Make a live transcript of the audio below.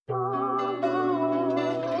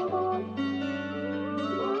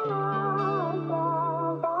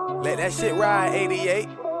Let that shit ride, 88.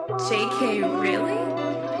 JK, really?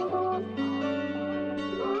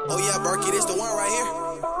 Oh yeah, Berkey, this the one right here.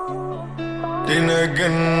 These niggas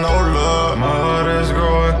getting older, my heart is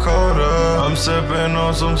growing colder. I'm sipping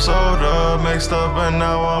on some soda, mixed up and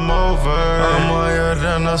now I'm over. I'm higher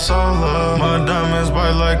than a solar, my diamonds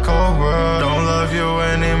bite like cobra. Don't love you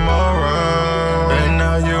anymore, and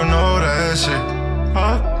now you know that shit.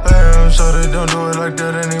 Damn, shorty, don't do it like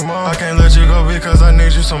that anymore. I can't let you go because I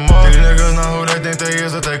need you some more. These niggas not who they think they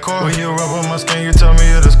is at their core. When you rub on my skin, you tell me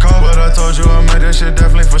it is cold. But I told you I made that shit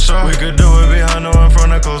definitely for sure. We could do it behind or in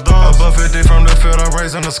front of closed doors. Above 50 from the field, I'm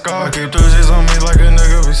raising the scar. I keep 2 G's on me like a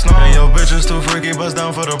nigga be snoring. And your bitch is too freaky, bust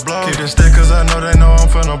down for the blow. Keep the stick cause I know they know I'm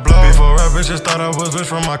finna blow. Before rap bitches thought I was rich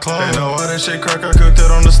from my clothes. They know all that shit crack, I cooked it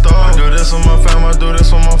on the stove. I do this with my fam, I do this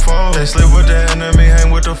with my foes. They sleep with the enemy, hang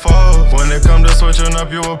with the foes. When it come to switching up,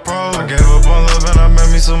 you a pro. I gave up on love and I made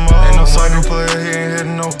me some more. Ain't no soccer player, he ain't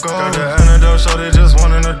hitting no goal. Got the antidote, so they just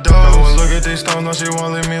wanting a dose. No one look at these stones, no, she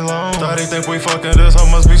won't leave me alone. Thought he think we fucking, this hoe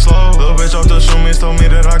must be slow. Little bitch off the shoe means told me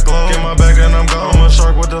that I glow. Get my bag and I'm gone, I'm a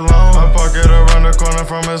shark with the loan. I park it around the corner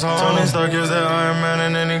from his home. Tony Stark is that Iron Man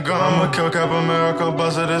and then he gone. I'ma kill Cap America,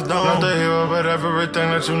 busted his dome. Not the hero, but everything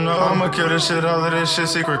that you know. I'ma kill this shit, all of this shit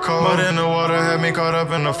secret code. But in the water had me caught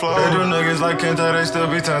up in the flow. They do niggas like Kenta, they still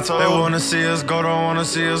be 10 toes. They wanna see us go, don't wanna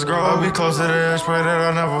see us grow. I'll be close to the edge, pray that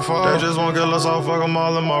I never fall. They just won't kill us all, fuck them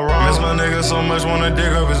all in my wrong. Miss my nigga so much, wanna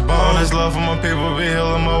dig up his bones. All this love for my people be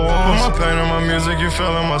healing my wounds. Put my pain in my music, you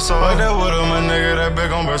feeling my soul. Like that with my nigga, that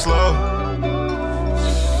big on burst slow.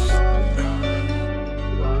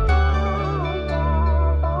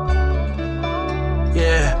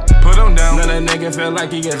 Yeah, put him down. Now that nigga feel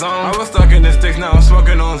like he gets on. I was stuck in the sticks, now I'm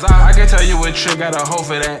smoking on Zod. I can tell you what trick, got a hoe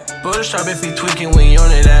for that. Bullets sharp if he tweaking when you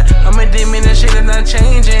on it at. I'm a demon and shit is not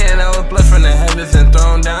changing. I was blessed from the heavens and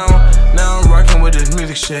thrown down. Now I'm rocking with this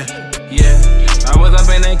music shit. Yeah, I was up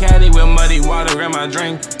in that caddy with muddy water in my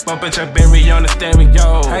drink. Bumpin' Chuck Berry on the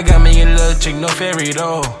stereo. I got me a little chick, no fairy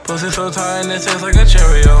though. Pussy so tight and it tastes like a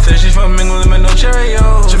Cheerio. Said she from England, but no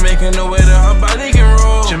Cheerio. Jamaican the way that her body can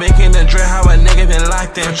roll. Jamaican the dread, how a nigga been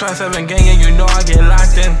locked in. Try 7 gang and you know I get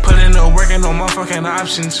locked in. Put in the work and no motherfucking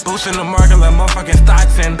options. Boosting the market like motherfucking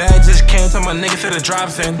stocks in. Bag just came to my niggas to the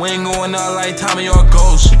drops in. We ain't going out like Tommy or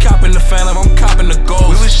Ghost. She copping the Phantom, I'm copping the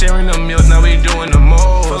Ghost. We was sharing the meals, now we doing the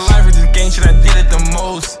most. For life with this gang shit, I did it the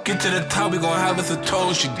most. Get to the top, we gon' have us a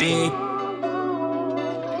toast, you dig?